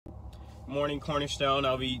morning, Cornerstone.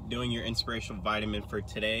 I'll be doing your inspirational vitamin for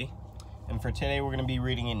today. And for today, we're going to be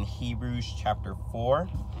reading in Hebrews chapter 4.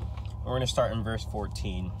 We're going to start in verse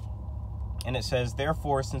 14. And it says,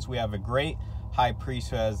 "Therefore, since we have a great high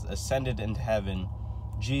priest who has ascended into heaven,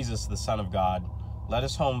 Jesus, the Son of God, let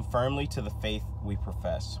us hold firmly to the faith we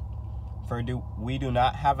profess. For we do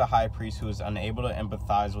not have a high priest who is unable to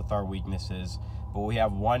empathize with our weaknesses, but we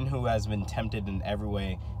have one who has been tempted in every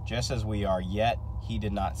way, just as we are, yet he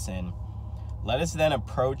did not sin. Let us then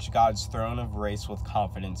approach God's throne of grace with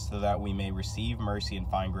confidence, so that we may receive mercy and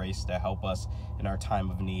find grace to help us in our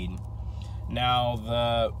time of need."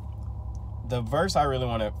 Now, the verse I really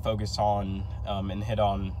want to focus on and hit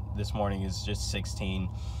on this morning is just 16.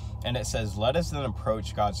 And it says, "Let us then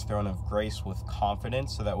approach God's throne of grace with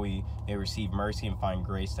confidence, so that we may receive mercy and find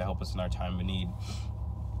grace to help us in our time of need."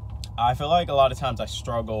 I feel like a lot of times I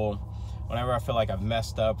struggle whenever I feel like I've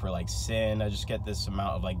messed up or like sin. I just get this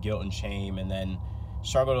amount of like guilt and shame, and then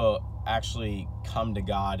struggle to actually come to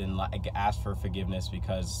God and like ask for forgiveness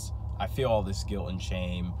because I feel all this guilt and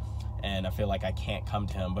shame, and I feel like I can't come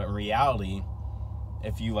to Him. But in reality,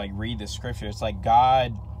 if you like read the scripture, it's like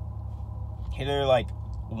God, He literally like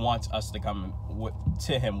wants us to come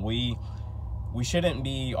to Him. We shouldn't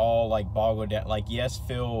be all like boggled down. Like, yes,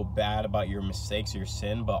 feel bad about your mistakes, your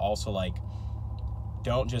sin, but also like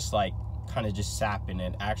don't just like kind of just sap in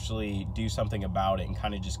it. Actually do something about it and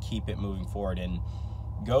kind of just keep it moving forward and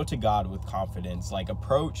go to God with confidence. Like,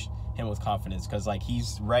 approach Him with confidence, because like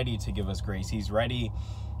He's ready to give us grace. He's ready.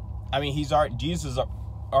 I mean, Jesus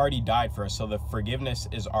already died for us, so the forgiveness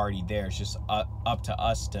is already there. It's just up to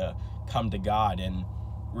us to come to God and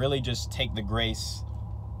really just take the grace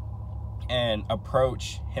and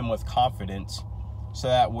approach Him with confidence, so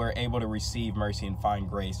that we're able to receive mercy and find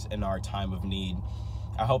grace in our time of need.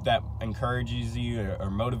 I hope that encourages you or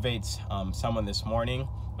motivates someone this morning,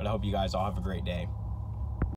 but I hope you guys all have a great day.